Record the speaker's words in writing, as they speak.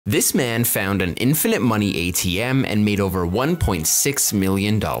This man found an Infinite Money ATM and made over $1.6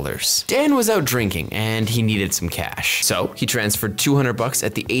 million. Dan was out drinking and he needed some cash. So he transferred $200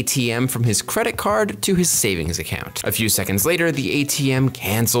 at the ATM from his credit card to his savings account. A few seconds later, the ATM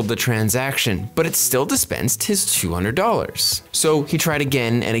canceled the transaction, but it still dispensed his $200. So he tried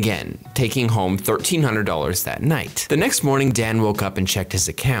again and again, taking home $1,300 that night. The next morning, Dan woke up and checked his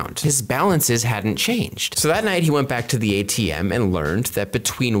account. His balances hadn't changed. So that night he went back to the ATM and learned that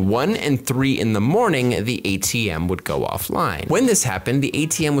between 1 and 3 in the morning, the ATM would go offline. When this happened, the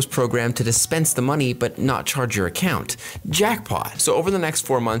ATM was programmed to dispense the money but not charge your account. Jackpot. So over the next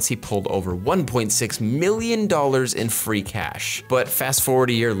 4 months, he pulled over $1.6 million in free cash. But fast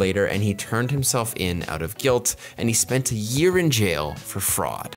forward a year later and he turned himself in out of guilt and he spent a year in jail for fraud.